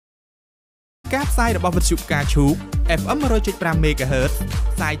ការផ្សាយរបស់វិទ្យុផ្កាឈូក FM 100.5 MHz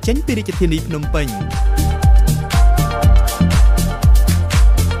ផ្សាយចេញពីរាជធានីភ្នំពេញ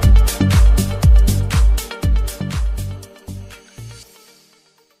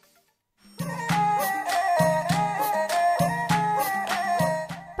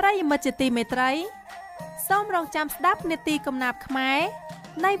ប្រិយមិត្តជាទីមេត្រីសូមរងចាំស្ដាប់នាទីកំណាព្យខ្មែរ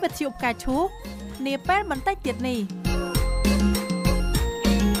នៃវិទ្យុផ្កាឈូកនាពេលបន្តិចទៀតនេះ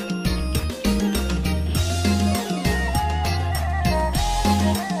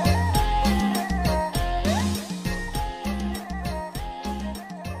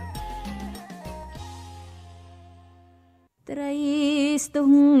ត្រីស្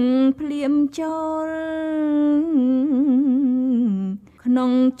ទុះភ្លៀមចូលក្នុ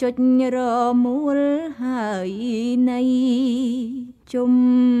ងចុចរមួលហើយនៃជុំ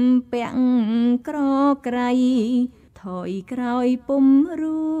ពាក់ក្រក្រៃថយក្រោយពុំ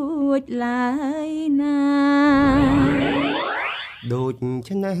រួចឡើយណាដូច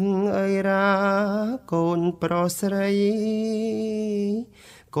ឆ្នេះអើយរាកូនប្រុសស្រី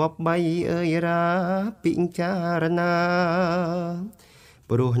គប់បីអើយរាពិចារណា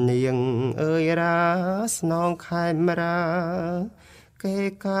ព្រោះនាងអើយរាស្នងខេមរាគេ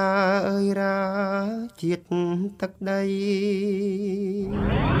កាអើយរាជាតិទឹកដី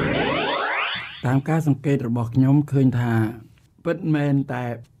តាមការសង្កេតរបស់ខ្ញុំឃើញថាពិតមែនតែ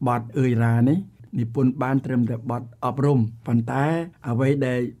បទអើយរានេះនិពន្ធបានត្រឹមតែបទអប់រំប៉ុន្តែអ្វី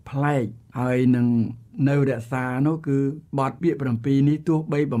ដែលប្លែកហើយនឹងនៅរក្សានោះគឺបទពាក្យ7នេះទោះ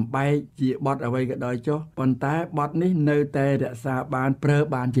បីបំបែកជាបទអ្វីក៏ដោយចុះប៉ុន្តែបទនេះនៅតែរក្សាបានប្រើ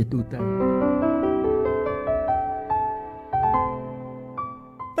បានជាទូទៅ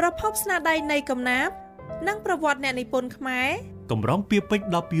ប្រភពស្នាដៃនៃកំណាព្យនិងប្រវត្តិអ្នកនិពន្ធខ្មែរកម្រងពាពេច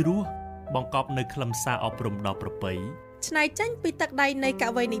ដល់ពីរោះបង្កប់នៅខ្លឹមសារអប់រំដល់ប្រពៃឆ្នៃចេញពីទឹកដៃនៃក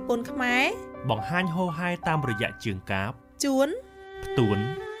វីនិពន្ធខ្មែរបង្ហាញហូរហែតាមរយៈជើងកាព្យជួនផ្ទួន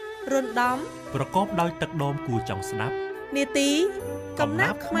រំដំប្រកបដោយទឹកដមគួរចង់ស្ដាប់នាទីកំណា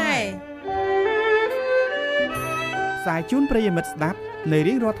ព្យខ្មែរផ្សាយជូនប្រិយមិត្តស្ដាប់នៅ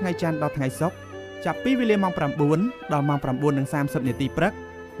រៀងរាល់ថ្ងៃច័ន្ទដល់ថ្ងៃសុក្រចាប់ពីវេលាម៉ោង9ដល់ម៉ោង9:30នាទីព្រឹក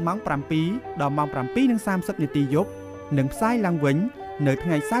ម៉ោង7ដល់ម៉ោង7:30នាទីយប់និងផ្សាយឡើងវិញនៅថ្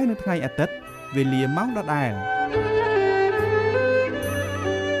ងៃសៅរ៍និងថ្ងៃអាទិត្យវេលាម៉ោងដដែល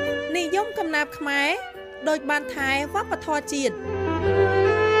និយមកំណាព្យខ្មែរដោយបានថែវប្បធម៌ជាតិ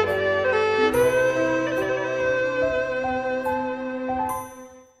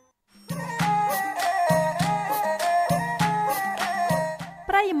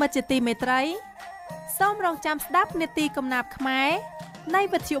ប្រិយមិត្តជាទីមេត្រីសូមរងចាំស្ដាប់នាទីកំណាព្យខ្មែរនៃ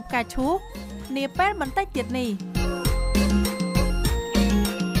វិទ្យុផ្កាឈូកនាពេលបន្តិចទៀតនេះ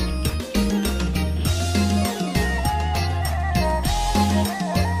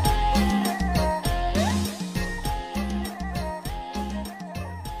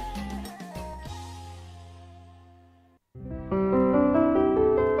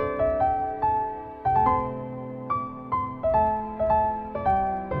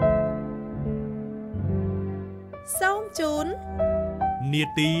សូមជូននា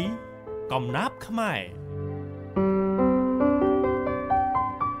ទីកំណាព្យខ្មែរ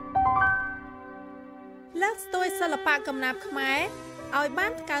លើកស្ទួយសិល្បៈកំណាព្យខ្មែរឲ្យបា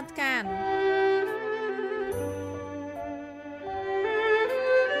នថ្កើងថ្កាន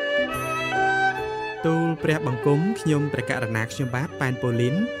ទូលព្រះបង្គំខ្ញុំព្រះករុណាខ្ញុំបាទប៉ែនប៉ូលី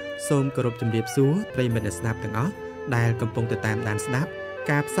នសូមគោរពជំរាបសួរប្រិយមិត្តអ្នកស្ដាប់ទាំងអស់ដែលកំពុងតាមដានស្ដាប់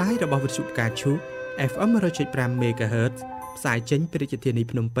ការផ្សាយរបស់វិទ្យុផ្កាឈូក FM 100.5 MHz ផ្សាយចេញពីរាជធានី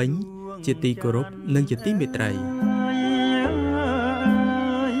ភ្នំពេញជាទីគោរពនិងជាទីមេត្រី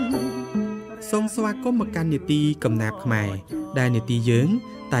សូមស្វាគមន៍មកកាន់នាទីកំណាព្យខ្មែរដែលនាទីយើង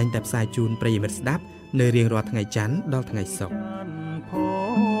តែងតែផ្សាយជូនប្រិយមិត្តស្ដាប់នៅរៀងរាល់ថ្ងៃច័ន្ទដល់ថ្ងៃសុក្រ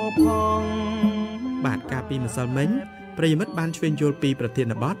បាទកាលពីម្សិលមិញប្រិយមិត្តបានឆ្វេងយល់ពីប្រធា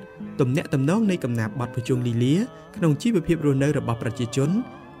នបទទំនាក់ទំនងនៃកំណាព្យបទភុជង្គលីលាក្នុងជីវភាពរស់នៅរបស់ប្រជាជន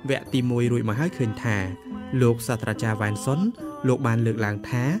វគ្គទី1រួចមកហើយឃើញថាលោកសាស្ត្រាចារ្យវ៉ែនសុនលោកបានលើកឡើង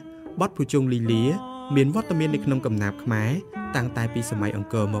ថាបទភុជង្គលីលាមានវត្តមាននៅក្នុងកំណាព្យខ្មែរតាំងតែពីសម័យអង្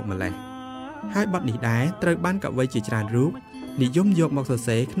គរមកម្ល៉េះហើយបទនេះដែរត្រូវបានកវីជាច្រើនរូបនិយមយកមកសរ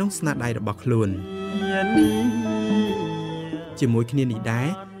សេរក្នុងស្នាដៃរបស់ខ្លួនជាមួយគ្នានេះដែរ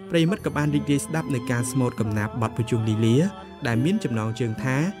ប្រិយមិត្តក៏បានរីករាយស្ដាប់នៅការស្មូតកំណាព្យបទភុជង្គលីលាដែលមានចំណងជើង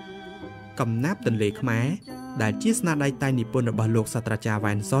ថាកំណាព្យទន្លេខ្មែរដែលជាស្នាដៃតែងនិពន្ធរបស់លោកសាស្ត្រាចារ្យ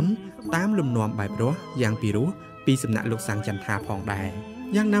វ៉ែនសុនតាមលំនាំបែបរស់យ៉ាងពីរោះពីសំណាក់លោកសាំងចន្ទថាផងដែរ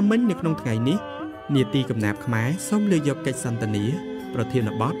យ៉ាងណាមិញនៅក្នុងថ្ងៃនេះនាទីកំណាព្យខ្មែរសូមលើកយកកិច្ចសន្ទនាប្រធាន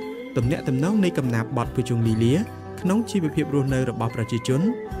បទទំនាក់ទំនងនៃកំណាព្យបទភុជង្គលីលា ក្នុងជីវភាពរស់នៅរបស់ប្រជាជន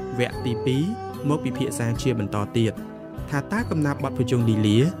វគ្គទី2មកពិភាក្សាជាបន្តទៀតថាតើកំណាព្យបទភជង្គលី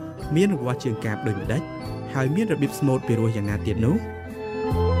លាមានរង្វាស់ជើងកាព្យដូចម្ដេចហើយមានរបៀបស្មូតពីរោះយ៉ាងណាទៀតនោះ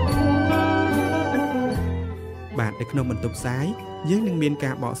បាទនៅក្នុងបន្ទប់ផ្សាយយើងនឹងមាន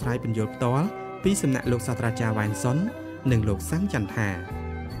ការបកស្រាយពន្យល់ផ្ទាល់ពីសំណាក់លោកសាស្ត្រាចារ្យវ៉ាន់សុននិងលោកសាំងចន្ទថា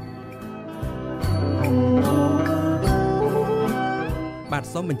បាទ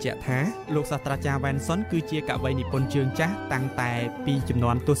សូមបញ្ជាក់ថាលោកសាស្ត្រាចារ្យវ៉ាន់សុនគឺជាកវីនិពន្ធជើងចាស់តាំងតែពីជំ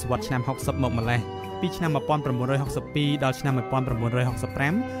នាន់ទសវត្សរ៍ឆ្នាំ60មកម្លេះពីឆ្នាំ1962ដល់ឆ្នាំ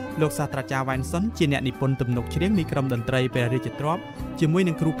1965លោកសាស្ត្រាចារ្យវ៉ាន់សុនជាអ្នកនិពន្ធទំនុកច្រៀងនៃក្រុមតន្ត្រីព្រះរាជទ្រព្យជាមួយ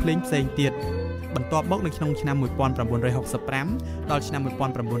នឹងគ្រូភ្លេងផ្សេងទៀតបន្ទាប់មកនៅក្នុងឆ្នាំ1965ដល់ឆ្នាំ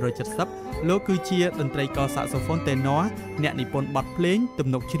1970លោកគឺជាតន្ត្រីករសាក់សូហ្វូនតេណ័រអ្នកនិពន្ធបទភ្លេងទំ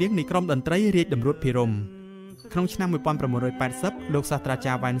នុកច្រៀងនៃក្រុមតន្ត្រីរាជតម្រួតភិរមក្នុងឆ្នាំ1980លោកសាស្ត្រា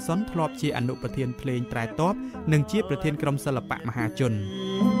ចារ្យវ៉ាន់សុនធ្លាប់ជាអនុប្រធានភ្លេងត្រែតបនិងជាប្រធានក្រុមសិល្បៈមហាជន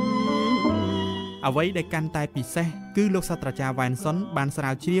អ្វីដែលកាន់តែពិសេសគឺលោកសាស្ត្រាចារ្យវ៉ាន់សុនបានស្រា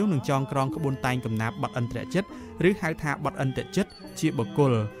វជ្រាវនិងចងក្រងក្បួនតែងកំណាព្យបទអន្តរជាតិឬហៅថាបទអន្តរជាតិជាបុគ្គ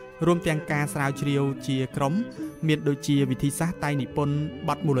លរួមទាំងការស្រាវជ្រាវជាក្រុមមានដូចជាវិធីសាស្ត្រតែងនិពន្ធប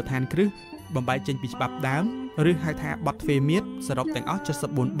ទមូលដ្ឋានគ្រឹះបំបែកចេញពីច្បាប់ដើមឬហៅថាបទទ្វេមាត្រសរុបទាំងអស់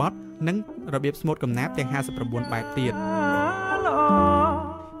74បទនិងរបៀបស្មូតកំណាព្យទាំង59បែបទៀត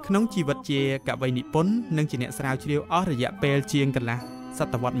ក្នុងជីវិតជាកវីនិពន្ធនិងជាអ្នកស្រាវជ្រាវអស់រយៈពេលជាងកន្លះស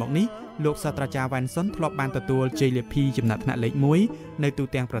តវត្សរ៍មកនេះលោកសាស្ត្រាចារ្យវ៉ាន់សុនធ្លាប់បានទទួលជ័យលាភីចំណាត់ថ្នាក់លេខ1នៅទូ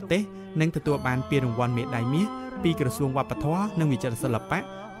ទាំងប្រទេសនិងទទួលបានពានរង្វាន់មេដាយមាសពីក្រសួងវប្បធម៌និងវិចិត្រសិល្បៈ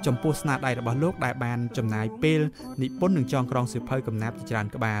ចំពោះស្នាដៃរបស់លោកដែលបានចំណាយពេលនិពន្ធនិងចងក្រងសៀវភៅកំណាព្យជាច្រើន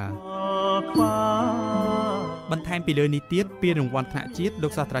ក្បាលបន្ថែមពីលើនេះទៀតពានរង្វាន់ថ្នាក់ជាតិលោ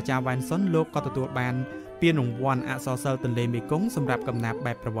កសាស្ត្រាចារ្យវ៉ាន់សុនលោកក៏ទទួលបានពានរង្វាន់អក្សរសិល្ប៍ទន្លេមេគង្គសម្រាប់កំណាព្យ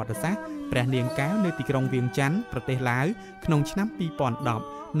បែបប្រវត្តិសាស្ត្រព្រះនាងកែវនៅទីក្រុងវៀងច័ន្ទប្រទេសឡាវក្នុងឆ្នាំ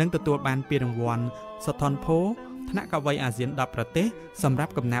2010និងទទួលបានពានរង្វាន់សថនភោថ្នាក់កវីអាស៊ាន10ប្រទេសសម្រា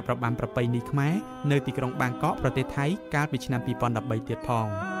ប់កំណាព្យរបាំប្រពៃណីខ្មែរនៅទីក្រុងបាងកកប្រទេសថៃកាលពីឆ្នាំ2013ទៀតផង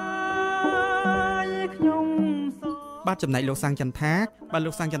បាទចំណែកលោកសាំងចន្ទថា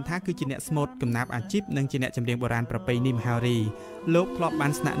លោកសាំងចន្ទថាគឺជាអ្នកស្មូតកំណាព្យអាជីពនិងជាអ្នកចម្រៀងបុរាណប្រពៃណីមហារីលោកធ្លាប់បា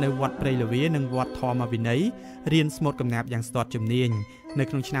នស្នាក់នៅវត្តព្រៃលវានិងវត្តធម្មវិន័យរៀនស្មូតកំណាព្យយ៉ាងស្ទាត់ជំនាញនៅ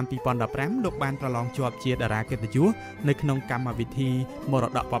ក្នុងឆ្នាំ2015លោកបានប្រឡងជាប់ជាតារាកិត្តិយសនៅក្នុងកម្មវិធីមរ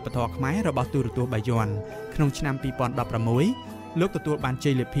តកវប្បធម៌ខ្មែររបស់ទូរទស្សន៍បាយ័នក្នុងឆ្នាំ2016លោកទទួលបាន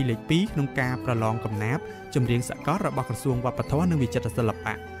ជ័យលាភីលេខ2ក្នុងការប្រឡងកំណាព្យចម្រៀងសកលរបស់ក្រសួងវប្បធម៌និងវិចិត្រសិល្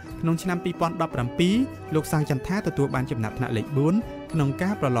បៈក្នុងឆ្នាំ2017លោកសាំងចន្ទថាទទួលបានចំណាត់ថ្នាក់លេខ4ក្នុងកា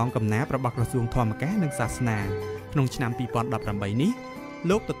រប្រឡងកំណាព្យរបស់ក្រសួងធម្មការនិងសាសនាក្នុងឆ្នាំ2018នេះ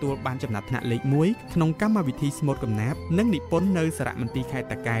លោកទទួលបានចំណាត់ថ្នាក់លេខ1ក្នុងកម្មវិធីស្មូតកំណាព្យនិងនិពន្ធនៅសារមន្ទីរខេត្ត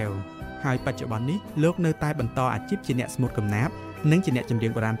តាកែវហើយបច្ចុប្បន្ននេះលោកនៅតែបន្តអាជីពជាអ្នកស្មូតកំណាព្យនិងជាអ្នកចម្រៀ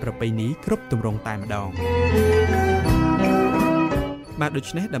ងបុរាណប្រពៃណីគ្រប់ទម្រង់តែម្ដងបាទដូ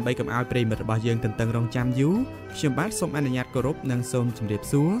ច្នេះដើម្បីកុំឲ្យប្រិយមិត្តរបស់យើងទន្ទឹងរង់ចាំយូរខ្ញុំបាទសូមអនុញ្ញាតគោរពនិងសូមជម្រាប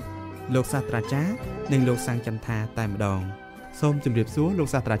សួរលោកសាស្ត្រាចារ្យនិងលោកសាំងចន្ទថាតែម្ដងសូមជម្រាបសួរលោក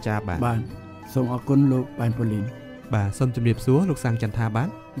សាស្ត្រាចារ្យបាទសូមអរគុណលោកប៉ែនប៉ូលីនបាទសូមជម្រាបសួរលោកសាំងចន្ទថា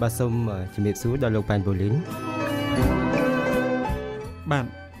បាទសូមជម្រាបសួរដល់លោកប៉ែនប៉ូលីនបាទ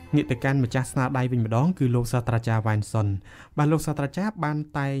ងាកទៅកាន់ម្ចាស់ស្នាដៃវិញម្ដងគឺលោកសាស្ត្រាចារ្យវ៉ាន់សុនបាទលោកសាស្ត្រាចារ្យបាន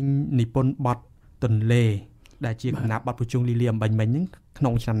តែងនិពន្ធបទទន្លេដែលជាកំណាព្យបទភជង្គលីលាអំបញ្ញមិញហ្នឹងក្នុ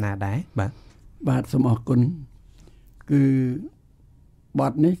ងឆ្នាំណាដែរបាទសូមអរគុណគឺប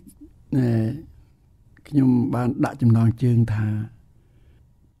ទនេះខ្ញុំបានដាក់ចំណងជើងថា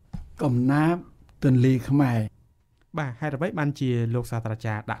កំណាព្យទន្លេខ្មែរបាទហេតុអ្វីបានជាលោកសាស្ត្រា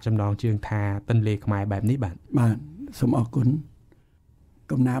ចារ្យដាក់ចំណងជើងថាទន្លេខ្មែរបែបនេះបាទសូមអរគុណ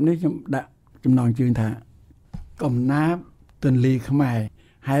កំណាព្យនេះខ្ញុំដាក់ចំណងជើងថាកំណាព្យទន្លេខ្មែរ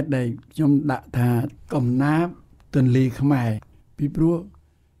ហេតុដែលខ្ញុំដាក់ថាកំណាព្យទន្លេខ្មែរពីព្រោះ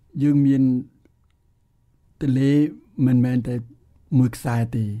យើងមានទន្លេមិនមែនតែមួយខ្សែ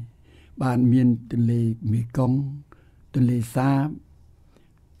ទេបានមានទន្លេមេគង្គទន្លេសាប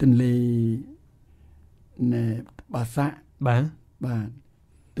ទន្លេបាសាក់បាទ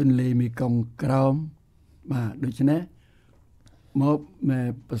ទន្លេមេគង្គក្រោមបាទដូច្នេះមក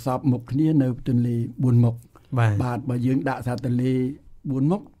ប្រសពមុខគ្នានៅទន្លេ4មុខបាទបើយើងដាក់ថាទន្លេ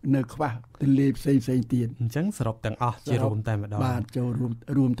4មុខនៅខ្វះទន្លេផ្សេងទៀតអញ្ចឹងសរុបទាំងអស់ជារួមតែម្ដងបាទចូល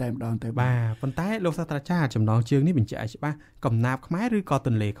រួមតែម្ដងទៅបាទប៉ុន្តែលោកសាស្ត្រាចារ្យចំណងជើងនេះបញ្ជាក់ឲ្យច្បាស់កំណាព្យខ្មែរឬក៏ទ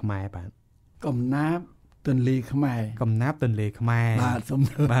ន្លេខ្មែរបាទកំណាព្យទន្លេខ្មែរកំណាព្យទន្លេខ្មែរបាទសូម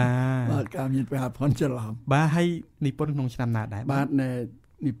បាទការមានប្រផាន់ច្រឡំបាទហើយនិពន្ធក្នុងឆ្នាំណាដែរបាទ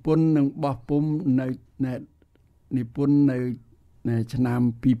និពន្ធនឹងបោះពុំនៅនិពន្ធនៅឆ្នាំ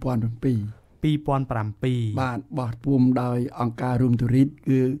2007 2007បាទបោះពុំដោយអង្គការរួមទូរីត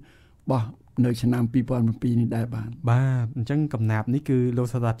គឺបោះនៅឆ្នាំ2007នេះដែរបាទអញ្ចឹងកំណាព្យនេះគឺលោក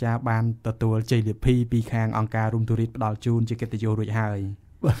សាស្ត្រាចារ្យបានទទួលជ័យលាភីពីខាងអង្គការរួមទូរីតផ្ដល់ជូនជាកិត្តិយសរួចហើយ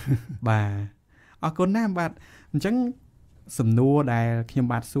បាទអរគុណណាស់បាទអញ្ចឹងសំណួរដែលខ្ញុំ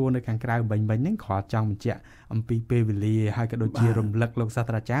បាទសួរនៅខាងក្រៅមិញហ្នឹងគ្រាន់ចង់បញ្ជាក់អំពីពេលវេលាហើយក៏ដូចជារំលឹកលោកសាស្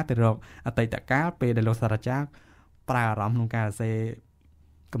ត្រាចារ្យទៅរកអតីតកាលពេលដែលលោកសាស្ត្រាចារ្យប្រើអារម្មណ៍ក្នុងការសរសេរ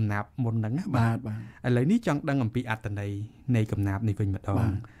កំណាព្យមុនហ្នឹងបាទឥឡូវនេះចង់ដឹងអំពីអត្ថន័យនៃកំណាព្យនេះវិញម្ដង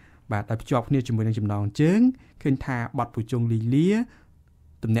បាទហើយភ្ជាប់គ្នាជាមួយនឹងចំណងជើងឃើញថាបទពុជង្គលីលា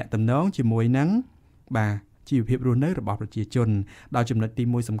ទំនាក់ទំនងជាមួយនឹងបាទជីវភាពរស់នៅរបស់ប្រជាជនដោយចំណុចទី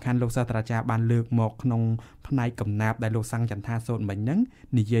1សំខាន់លោកសាស្ត្រាចារ្យបានលើកមកក្នុងផ្នែកកំណាព្យដែលលោកសាំងចន្ទថាសូត្រមិញហ្នឹង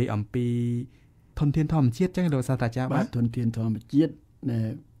និយាយអំពីធនធានធម្មជាតិចឹងលោកសាស្ត្រាចារ្យបាទធនធានធម្មជាតិ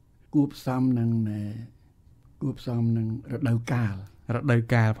គួបផ្សំនឹងរដូវកា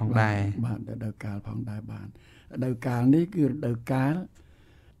លផងដែរបាទរដូវកាលផងដែរបាទរដូវកាលនេះគឺរដូវកាល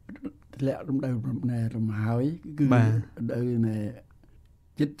ធ្លាក់រំដូវរំហើយគឺរដូវ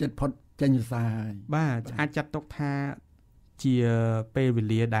ចិត្តផុតចេញសាហើយបាទអាចចាត់ទុកថាជាពេលវេ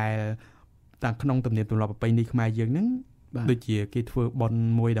លាដែលតាមក្នុងទំនៀមទម្លាប់ប្រពៃណីខ្មែរយើងហ្នឹងដូចជាគេធ្វើបុណ្យ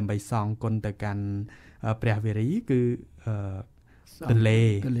មួយដើម្បីសងគុណទៅកាន់ព្រះវេរីគឺទន្លេ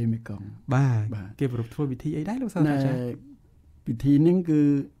មេគង្គបាទគេប្រពធ្វើពិធីអីដែរលោកសាស្ត្រាចារ្យពិធីនេះគឺ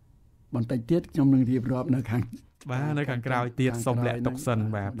បន្តិចទៀតខ្ញុំនឹងរៀបរាប់នៅខាងនៅខាងក្រោយទៀតសូមលាក់ទុកសិន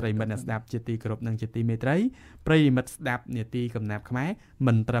បាទប្រិយមិត្តអ្នកស្ដាប់ជាទីគោរពនិងជាទីមេត្រីប្រិយមិត្តស្ដាប់នាទីកំណាព្យខ្មែរ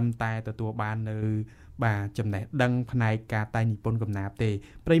មិនត្រឹមតែទទួលបាននៅបាទចំណេះដឹងផ្នែកការតែងនិពន្ធកំណាព្យទេ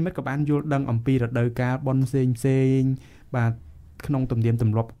ប្រិយមិត្តក៏បានយល់ដឹងអំពីរដូវកាលបុណ្យផ្សេងបាទក្នុងទំនៀមទ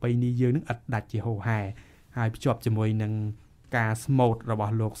ម្លាប់ប្រពៃណីយើងនឹងឥតដាច់ជាហូរហែហើយភ្ជាប់ជាមួយនឹងការស្មូតរប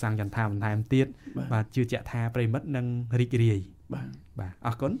ស់លោកសាំងចន្ទថាបន្ថែមទៀតបាទជឿជាក់ថាប្រិយមិត្តនឹងរីករាយបាទអ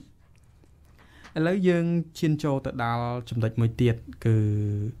រគុណឥឡូវយើងឈានចូលទៅដល់ចំណុចមួយទៀតគឺ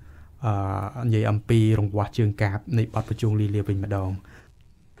និយាយអំពីរង្វាស់ជើងកាព្យនៃបទប្រជង្គលីលាវិញម្ដង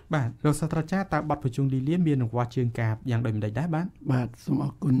បាទលោកសាស្ត្រាចារ្យតើបទប្រជង្គលីលាមានរង្វាស់ជើងកាព្យយ៉ាងដូចម្ដេចដែរបាទសូមអ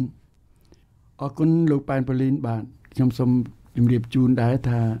រគុណលោកប៉ែនប៉ូលីនបាទខ្ញុំសូមជម្រាបជូនដែរ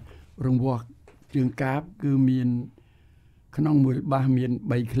ថារង្វាស់ជើងកាព្យគឺមានក្នុងមួយល្បះមាន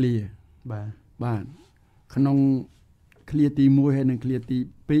3ឃ្លាបាទក្នុងឃ្លាទី1ហើយនិងឃ្លាទី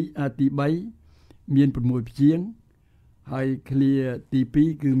3មាន6ព្យាង្គហើយឃ្លាទី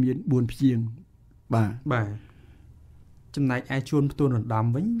2គឺមាន4ព្យាង្គបាទចំណែកឯជួនផ្ទួនរំដំ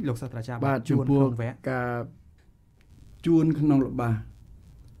វិញលោកសាស្ត្រាចារ្យបាទជួនក្នុងវគ្គការជួនក្នុងល្បះ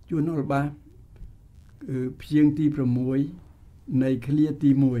គឺព្យាង្គទី6នៃឃ្លាទី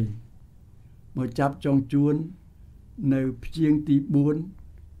1មកចាប់ចុងជួននៅព្យាង្គទី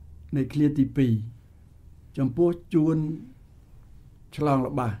4នៃឃ្លាទី2ចំពោះជួនឆ្លង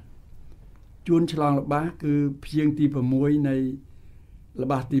ល្បះគឺព្យាង្គទី6នៃល្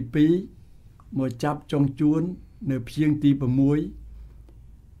បះទី2មកចាប់ចុងជួននៅព្យាង្គទី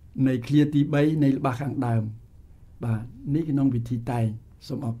6នៃឃ្លាទី3នៃល្បះខាងដើមបាទនេះក្នុងវិធីតែង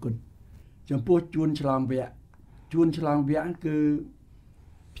សូមអរគុណចំពោះជួនឆ្លងវគ្គគឺ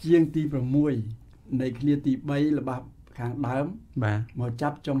ព្យាង្គទី6នៃឃ្លាទី3ល្បះខាងដើមបាទមកចា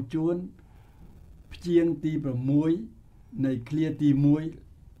ប់ចុងជួនព្យាង្គទី6នៃឃ្លាទី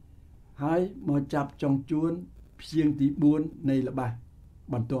1ហើយមកចាប់ចុងជួនព្យាង្គទី4នៃល្បះ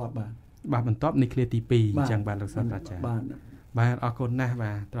បន្ទាប់បន្ទាប់នៃឃ្លាទី2អញ្ចឹងបាទលោកសាស្ត្រាចារ្យបាទអរគុណណាស់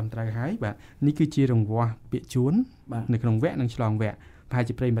បាទត្រឹមត្រូវហើយបាទនេះគឺជារង្វាស់ពាក្យជួននៅក្នុងវគ្គនិងឆ្លងវគ្គប្រហែល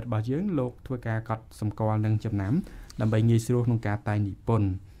ជាប្រិយមិត្តរបស់យើងលោកធ្វើការកត់សម្គាល់និងចំណាំដើម្បីងាយស្រួលក្នុងការតែងនិពន្ធ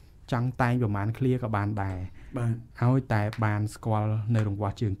ចង់តែងប្រមាណឃ្លាក៏បានដែរបាទឲ្យតែបានស្គាល់នៅរង្វា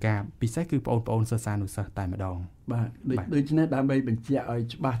ស់ជើងកាព្យពិសេសគឺបងប្អូនសិស្សានុសិស្សតែម្ដងបាទដូច្នេះដើម្បីបញ្ជាក់ឲ្យ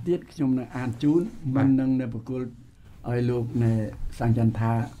ច្បាស់ទៀតខ្ញុំនឹងអានជូនមិននឹងនៅបកគលឲ្យលោកនៅសាំងចន្ទ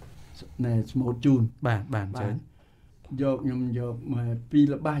ថានៅស្មូតជូនបាទអញ្ចឹងខ្ញុំយកមកពី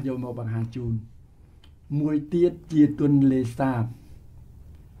ល្បះយកមកបង្ហាញជូនមួយទៀតជាទុនលេសាប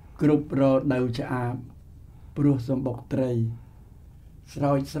គ្រប់រដូវឆ្អាបព្រោះសម្បុកត្រីស្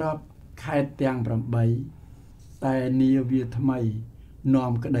រោចស្រពខេតទាំង8តែនាវាថ្មី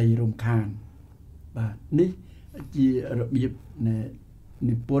នាំក្តីរំខានបាទនេះជារបៀប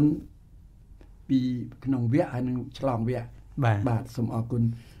និពន្ធពីក្នុងវគ្គហើយនឹងឆ្លងវគ្គបាទសូមអរគុណ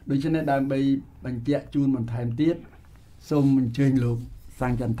ដូច្នេះដើម្បីបញ្ជាក់ជូនបន្ថែមទៀតសូមអញ្ជើញលោក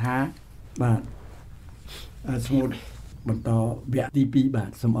សាំងចន្ទថាបាទស្មូតបន្តវគ្គទី2បាទ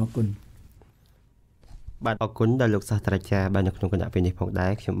សូមអរគុណបាទអរគុណដល់លោកសាស្ត្រាចារ្យបាទនៅក្នុងគណៈពេលនេះផងដែ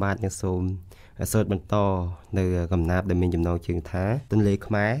រខ្ញុំបាទនឹងសូមសូត្របន្តនៅកំណាព្យដែលមានចំណងជើងថាទន្លេ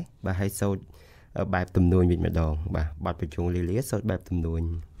ខ្មែរបាទហើយសូត្របែបទំនួញវិញម្ដងបាទបទប្រជង្គលីលាសូត្របែបទំនួញ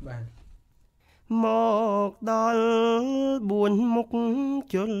បាទ មកដល់4មុខ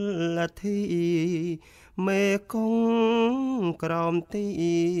ជលធីមេគង្គក្រោមទី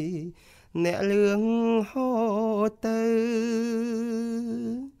អ្នកលឿងហូរទៅ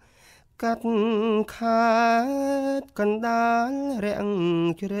កាត់ខាតកណ្ដាលរាំង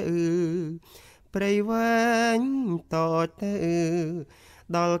ជ្រៅព្រៃវែងតទៅ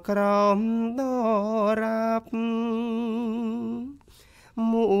ដល់ក្រោមដរាប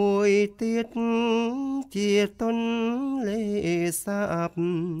មួយទៀតជាទុនលេសាប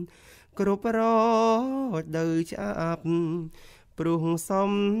គ្រប់រដូវឆ្អាប់ព្រោះ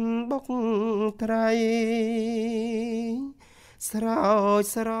សំបុកត្រីស្រោច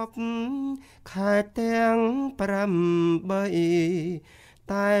ស្រពខែទាំង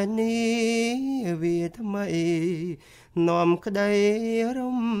8តែនេះវាថ្មីនាំក្តី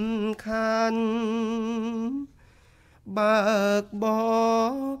រំខានបើកប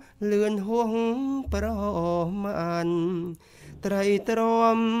លឿនហួងប្រមាណត្រីទ្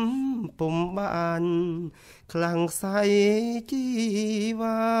រាំពុំបានខ្លាំងខ្សៃជី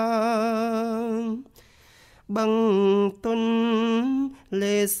វាបឹងទុន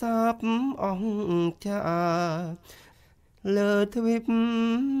លេសាបអង្ចាលើទ្វីប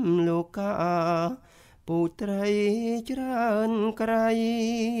លោកាពូត្រីច្រើនក្រៃ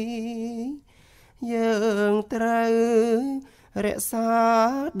យើងត្រូវរក្សា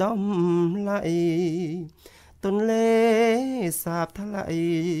ដំឡៃទុនលេសាបថ្លៃ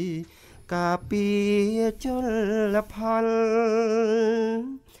ការពារជលផល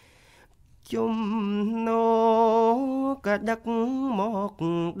ជំនោកដឹកមក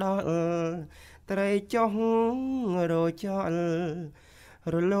ដល់ត្រីចុះរចល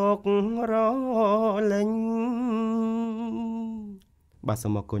រលោករលេងបាទសូ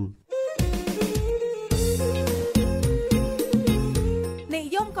មអរគុណនិ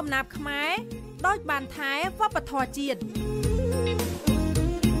យមកំណាព្យខ្មែរដោយបានថែវប្បធម៌ជាតិ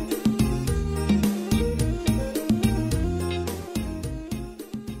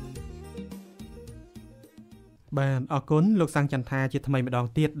បាទអរគុណលោកសាំងចន្ទថាជាថ្មីម្ដង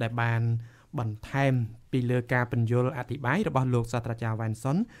ទៀតដែលបានបន្ថែមពីលើការបញ្យលអធិប្បាយរបស់លោកសាស្ត្រាចារ្យវ៉ាន់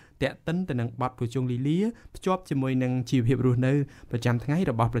សុនតាក់ទិនទៅនឹងបទប្រជុំលីលាភ្ជាប់ជាមួយនឹងជីវភាពរស់នៅប្រចាំថ្ងៃ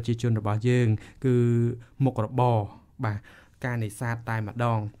របស់ប្រជាជនរបស់យើងគឺមុខរបរបាទការនេសាទតែម្ដ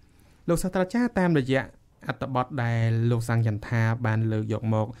ងលោកសាស្ត្រាចារ្យតាមរយៈអត្ថបទដែលលោកសាំងចន្ទថាបានលើកយក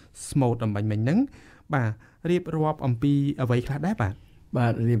មកស្មូតអំបញ្ញមិញហ្នឹងបាទរៀបរាប់អំពីអ្វីខ្លះដែរបា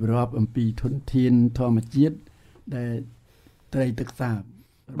ទរៀបរាប់អំពីធនធានធម្មជាតិដែលត្រីទឹកសាប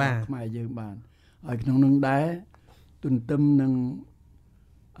បាទខ្មែរយើងបានហើយក្នុងនោះដែរទន្ទឹមនឹង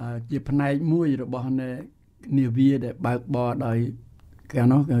ជាផ្នែកមួយរបស់នាវាដែលបើកបរដោយកាល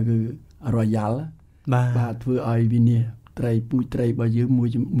នោះគឺរយ៉ាល់បាទធ្វើឲ្យវិនិច្ឆ័យត្រីពូជត្រីរបស់យើង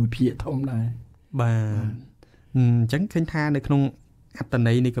មួយភាគធំដែរបាទអញ្ចឹងឃើញថានៅក្នុងអត្ត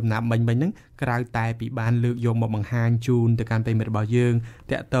ន័យនៃកំណាព្យមិញហ្នឹងក្រៅតែពីបានលើកយកមកបង្ហាញជូនទៅកាន់ប្រិយមិត្តរបស់យើង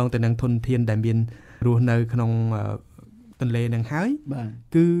តាក់ទងទៅនឹងធនធានដែលមានរស់នៅក្នុងទន្លេនឹងហើយ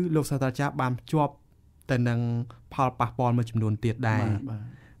គឺលោកសាស្ត្រាចារ្យបានភ្ជាប់ទៅនឹងផលប៉ះពាល់មួយចំនួនទៀតដែរ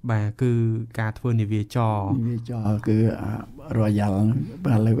បាទគឺការធ្វើនាវាចរគឺរយ៉ាល់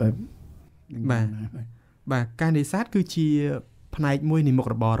បាទលើបាទការនេសាទគឺជាផ្នែកមួយនៃមុខ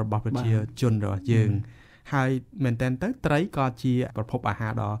របររបស់ប្រជាជនរបស់យើងហើយមែនតើទៅត្រីក៏ជាប្រភពអាហា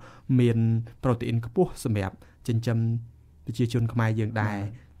រដ៏មានប្រូតេអ៊ីនខ្ពស់សម្រាប់ចិញ្ចឹមប្រជាជនខ្មែរយើងដែរ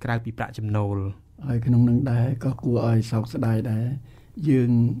ក្រៅពីប្រាក់ចំណូលហើយក្នុងនឹងដែរក៏គួរឲ្យសោកស្ដាយដែរយើ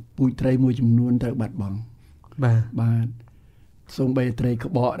ងពូជត្រីមួយចំនួនត្រូវបាត់បង់បាទសូម្បីត្រី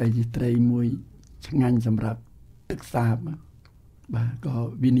ក្បកដែលជាត្រីមួយឆ្ងាញ់សម្រាប់ទឹកសាបបាទក៏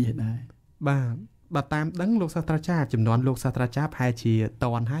វិនិច្ឆ័យដែរបាទតាមដឹងលោកសាស្ត្រាចារ្យចំនួនលោកសាស្ត្រាចារ្យប្រហែលជាត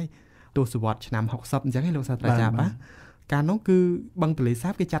ន់ហើយទសវត្សរ៍ឆ្នាំ60អញ្ចឹងឯងលោកសាស្ត្រាចារ្យបាទកាលនោះគឺបឹងទន្លេសា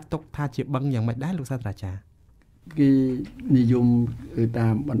បគេចាត់ទុកថាជាបឹងយ៉ាងម៉េចដែរលោកសាស្ត្រាចារ្យគេនិយមតា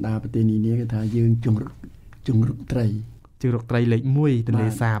មបណ្ដាប្រទេសនានាគេថាយើងជង្រុកត្រីលេខ1ទន្លេ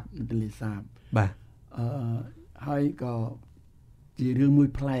សាបបាទហើយក៏ជារឿងមួយ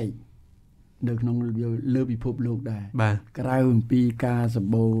ប្លែកនៅក្នុងលើពិភពលោកដែរក្រៅអំពីការស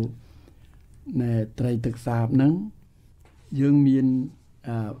ម្បូរនៃត្រីទឹកសាបហ្នឹងយើង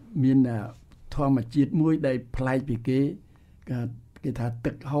មានធម្មជាតិមួយដែលប្លែកពីគេថា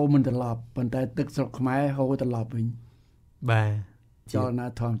ទឹកហូរមិនត្រឡប់ប៉ុន្តែទឹកស្រុកខ្មែរហូរត្រឡប់វិញបាទចលនា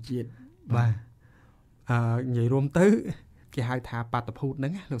ធម្មជាតិបាទនិយាយរួមទៅគេហៅថាបាតុភូតហ្នឹ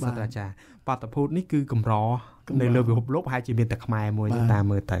ងលោកសាស្ត្រាចារ្យបាតុភូតនេះគឺកម្រនៅលើពិភពលោកប្រហែលជាមានតែខ្មែរមួយតាម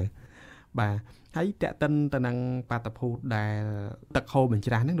មើលទៅបាទហើយតេតិនទៅនឹងបាតុភូតដែលទឹកហូរបញ្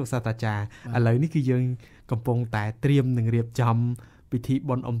ច្រាស់ហ្នឹងលោកសាស្ត្រាចារ្យឥឡូវនេះគឺយើងកំពុងតែត្រៀមនឹងរៀបចំ ពិធី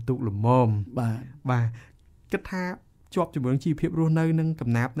បុណ្យអុំទូកលំមបាទគិតថាជាប់ជាមួយនឹងជីវភាពរស់នៅនឹងកំ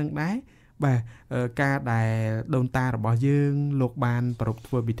ណាព្យនឹងដែរបាទការដែលដូនតារបស់យើងលោកបានប្រព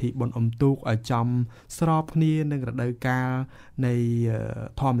ធ្វើពិធីបុណ្យអុំទូកឲ្យចំស្របគ្នានឹងរដូវកាលនៃ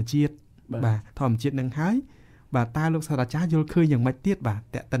ធម្មជាតិបាទធម្មជាតិនឹងហើយបាទតើលោកសាស្ត្រាចារ្យយល់ឃើញយ៉ាងម៉េចទៀតបាទ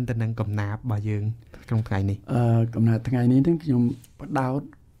តេតិនទៅនឹងកំណាព្យរបស់យើងក្នុងថ្ងៃនេះកំណាព្យថ្ងៃនេះហ្នឹងខ្ញុំបដោត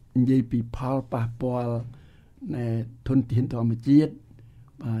និយាយពីផលប៉ះពាល់នៃធនធានធម្មជាតិ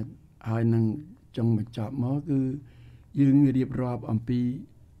បាទហើយនឹងចង់បញ្ចប់មកគឺយើងរៀបរាប់អំពី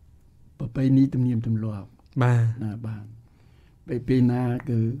ប្រពៃណីទំនៀមទម្លាប់បាទណាបាទពេលណា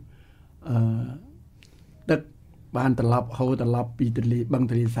គឺទឹកបានត្រឡប់ហូរត្រឡប់ពីទន្លេបឹង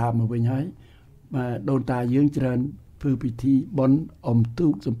ទន្លេសាបមកវិញហើយបាទដូនតាយើងច្រើនធ្វើពិធីបុណ្យអុំទូ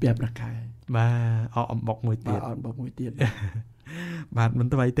កសំពះព្រះខែបាទអំបុកមួយទៀតបាទមិន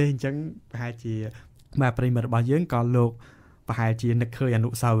ទៅអីទេអញ្ចឹងប្រហែលជាបាទប្រិយមិត្តរបស់យើងក៏លោកប្រហែលជានឹកឃើញអនុ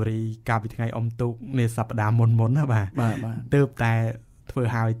ស្សាវរីយ៍កាលពីថ្ងៃអុំទូកនាសប្តាហ៍មុនណាបាទទើបតែធ្វើ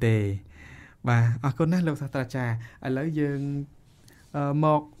ហើយទេបាទអរគុណណាស់លោកសាស្ត្រាចារ្យឥឡូវយើងម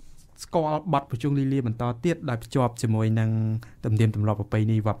កស្គាល់បទប្រជុំលីលាបន្តទៀតដោយភ្ជាប់ជាមួយនឹងទំនៀមទម្លាប់ប្រពៃ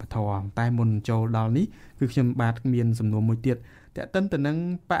ណីវប្បធម៌តែមុនចូលដល់នេះគឺខ្ញុំបាទមានសំណួរមួយទៀតតេតិនទៅនឹង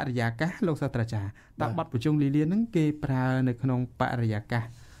បរិយាកាសលោកសាស្ត្រាចារ្យតើបទប្រជុំលីលាហ្នឹងគេប្រើនៅក្នុងបរិយាកាស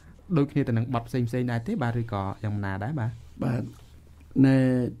ដូចគ្នាទៅនឹងបទផ្សេងដែរទេបាទឬក៏យ៉ាងណាដែរបាទនៅ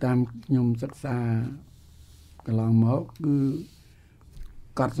តាមខ្ញុំសិក្សាកន្លងមកគឺ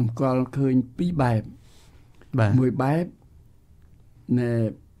កត់សម្គាល់ឃើញពីរបែបមួយបែបនៅ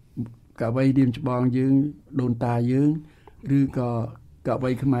កវីរៀមច្បងយើងដូនតាយើងឬក៏កវី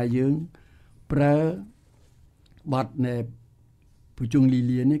ខ្មែរយើងប្រើបទនៃប្រជុំលី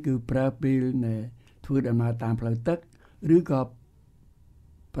លានេះគឺប្រើពេលនៃធ្វើដំណើរតាមផ្លូវទឹកឬក៏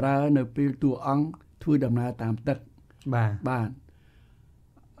ប្រើនៅពេលតួអង្គធ្វើដំណើរតាមទឹកបាទ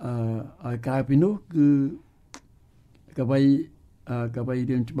ឲ្យក្រៅពីនោះគឺកវី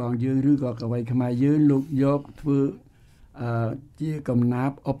រៀមច្បងយើងឬក៏កវីខ្មែរយើងលោកយកធ្វើជាកំណា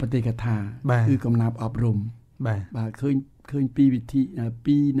ព្យឧបទេកថាគឺកំណាព្យអប់រំបាទឃើញពីវិធី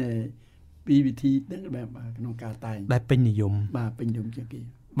ពីវិធីទាំងបែបក្នុងការតែងដែលពេញនិយមបាទពេញនិយមជាងគេ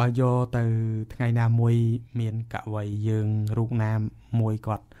បើយកទៅថ្ងៃណាមួយមានកវីយើងរូបណាមួយ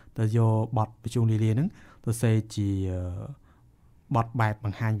គាត់ទៅយកបទប្រជុំលីលាហ្នឹងទៅសេជាបទបែបប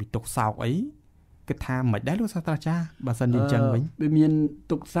ង្ហាញពីទុកសោកអីគិតថាមិនដែរលោកសាស្ត្រាចារ្យបើសិនជាអញ្ចឹងវិញវាមាន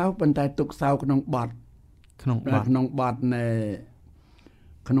ទុកសោកប៉ុន្តែទុកសោកក្នុងបទនៃ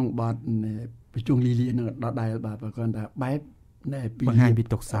ប្រជុំលីលានឹងដដែលបាទបើគាត់ថាបែបនៃពីបង្ហាញពី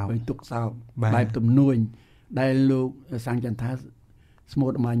ទុកសោកបែបទំនួញដែលលោកសាំងចន្ទថាស្មូ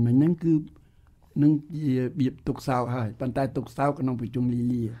តអមាញ់មិញហ្នឹងគឺនឹងជារបៀបទុកសោកហើយប៉ុន្តែទុកសោកក្នុងប្រជុំលី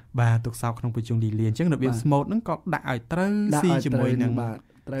លាបាទទុកសោកក្នុងប្រជុំលីលាអញ្ចឹងរបៀបស្មូតហ្នឹងក៏ដាក់ឲ្យត្រូវស៊ីជាមួយនឹង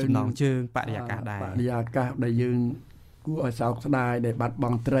ចំណងជើងបរិយាកាសដែរបរិយាកាសដែលយើងគួរឲ្យសោកស្ដាយដែលបាត់ប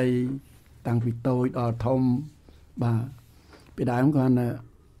ង់ត្រីតាំងពីតូចដល់ធំបាទពីដើមគាត់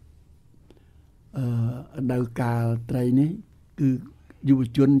នៅកាលត្រីនេះគឺយុវ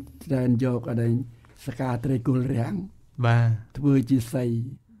ជនច្រើនយកអីសកាត្រីគល់រាំងបាទធ្វើជាសី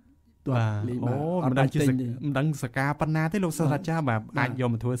បាទអូមិនដឹងសកាប៉ុណ្ណាទេលោកសាស្ត្រាចារ្យបាទអាចយក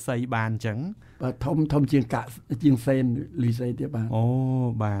មកធ្វើសីបានអញ្ចឹងបាទធំជាងសេនលីសីទៀតបាទអូ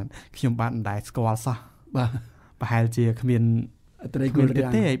បាទខ្ញុំបាទមិនដែលស្គាល់សោះបាទប្រហែលជាគ្មានត្រីគល់រាំ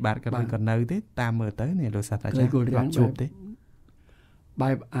ងទេបាទក៏នៅទេតាមមើលទៅនេះលោកសាស្ត្រាចារ្យគាត់ជួបទេ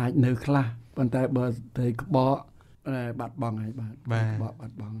បែបអាចនៅខ្លះប៉ុន្តែបើត្រីក្បកបាត់បង់ហើយបាទក្បកបា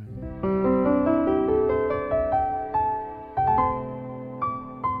ត់បង់ហើយ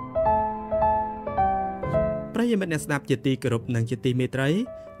ប្រិយមិត្តអ្នកស្ដាប់ជាទីគោរពនិងជាទីមេត្រី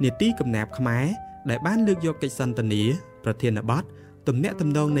នាទីកំណាព្យខ្មែរដែលបានលើកយកកិច្ចសន្ទនាប្រធានបទទំនាក់ទំ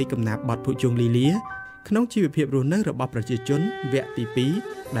នងនៃកំណាព្យបទភុជង្គលីលាក្នុងជីវភាពរស់នៅរបស់ប្រជាជនវគ្គទី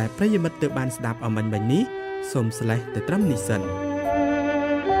2ដែលប្រិយមិត្តទើបបានស្ដាប់អមិញមិញនេះសូមស្លេះទៅត្រឹមនេះសិន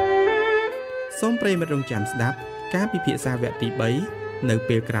សូមប្រិយមិត្តរងចាំស្ដាប់ការពិភាក្សាវគ្គទី3នៅ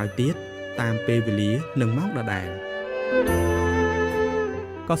ពេលក្រោយទៀតតាមពេលវេលានិងម៉ោងដដែល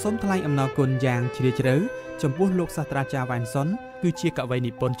ក៏សូមថ្លែងអំណរគុណយ៉ាងជ្រាលជ្រៅចំពោះលោកសាស្ត្រាចារ្យវ៉ាន់សុនគឺជាកវី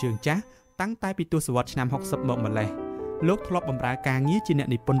និពន្ធជើងចាស់តាំងតែពីទសវត្សរ៍ឆ្នាំ60មកម្លេះលោកធ្លាប់បម្រើការងារជាអ្នក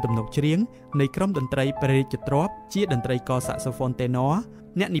និពន្ធទំនុកច្រៀងនៃក្រុមតន្ត្រីព្រះរាជទ្រព្យជាតន្ត្រីករសាក់សូហ្វូនតេណ័រ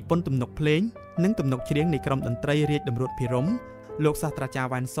អ្នកនិពន្ធទំនុកភ្លេងនិងទំនុកច្រៀងនៃក្រុមតន្ត្រីរាជតម្រួតភិរមលោកសាស្ត្រាចារ្យ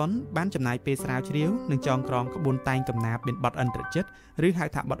វ៉ាន់សុនបានចំណាយពេលស្រាវជ្រាវនិងចងក្រងក្បួនតែងកំណាព្យមានបទអន្តរជាតិឬហៅ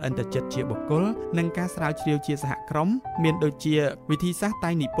ថាបទអន្តរជាតិជាបុគ្គលនិងការស្រាវជ្រាវជាសហក្រុមមានដូចជាវិធីសាស្ត្រតែ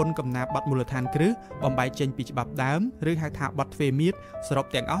ងនិពន្ធកំណាព្យបទមូលដ្ឋានគ្រឹះបំបែកចេញពីច្បាប់ដើមឬហៅថាបទទ្វេមាត្រសរុប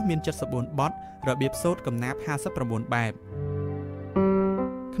ទាំងអស់មាន74បទរបៀបសូត្រកំណាព្យ59បែប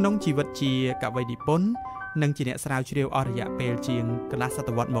ក្នុងជីវិតជាកវីនិពន្ធនិងជាអ្នកស្រាវជ្រាវអស់រយៈពេលជាងកន្លះសត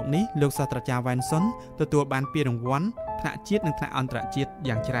វត្សរ៍មកនេះលោកសាស្ត្រាចារ្យ Wenson ទទួលបានពានរង្វាន់ថ្នាក់ជាតិនិងថ្នាក់អន្តរជាតិ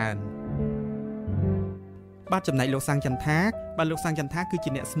យ៉ាងច្រើនបាទចំណែកលោកសាំងចន្ទថាលោកសាំងចន្ទថាគឺជា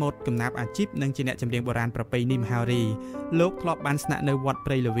អ្នកស្មូតកំណាព្យអាជីពនិងជាអ្នកចម្រៀងបុរាណប្រពៃណីមហោរីលោកធ្លាប់បានស្នាក់នៅវត្ត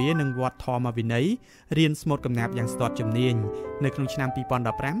ព្រៃលវានិងវត្តធម្មវិន័យរៀនស្មូតកំណាព្យយ៉ាងស្ទាត់ជំនាញនៅក្នុងឆ្នាំ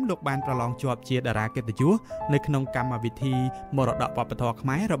2015លោកបានប្រឡងជាប់ជាតារាកិត្តិយសនៅក្នុងកម្មវិធីមរតកវប្បធម៌ខ្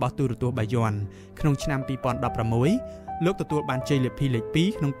មែររបស់ទូរទស្សន៍បាយ័នក្នុងឆ្នាំ2016លោកទទួលបានជ័យលាភីលេខ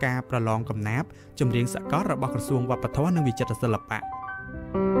2ក្នុងការប្រឡងកំណាព្យចម្រៀងសកលរបស់ក្រសួងវប្បធម៌និងវិចិត្រសិល្បៈ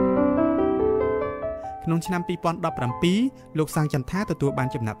ក្នុងឆ្នាំ2017លោកសាំងចន្ទថាទទួលបាន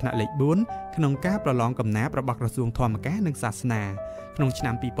ចំណាត់ថ្នាក់លេខ4ក្នុងការប្រឡងកំណាព្យរបស់ក្រសួងធម្មការនិងសាសនាក្នុងឆ្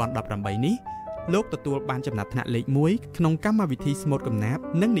នាំ2018នេះលោកទទួលបានចំណាត់ថ្នាក់លេខ1ក្នុងកម្មវិធីស្មូតកំណាព្យ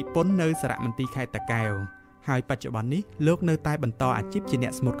និងនិពន្ធនៅសារមន្ទីរខេត្តតាកែវហើយបច្ចុប្បន្ននេះលោកនៅតែបន្តអាជីពជាអ្ន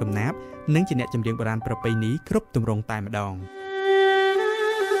កស្មូតកំណាព្យនិងជាអ្នកចម្រៀងបុរាណប្រពៃណីគ្រប់ទម្រង់តែម្ដង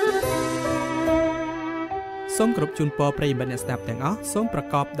សូមគោរពជូនពរប្រិយមិត្តអ្នកស្ដាប់ទាំងអស់សូមប្រ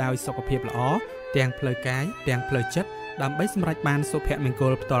កបដោយសុខភាពល្អទាំងផ្លូវកាយទាំងផ្លូវចិត្តដើម្បីសម្រេចបានសុភមង្គ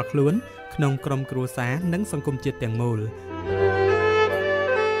លផ្ទាល់ខ្លួនក្នុងក្រុមគ្រួសារនិងសង្គមជាតិទាំងមូល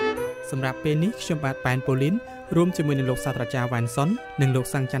សម្រាប់ពេលនេះខ្ញុំបាទប៉ែនប៉ូលីនរួមជាមួយនឹងលោកសាស្ត្រាចារ្យ Wenson និងលោក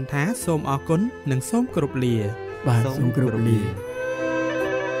សាំងចន្ទថាសូមអរគុណនិងសូមគោរពលាបាទសូមគោរពលា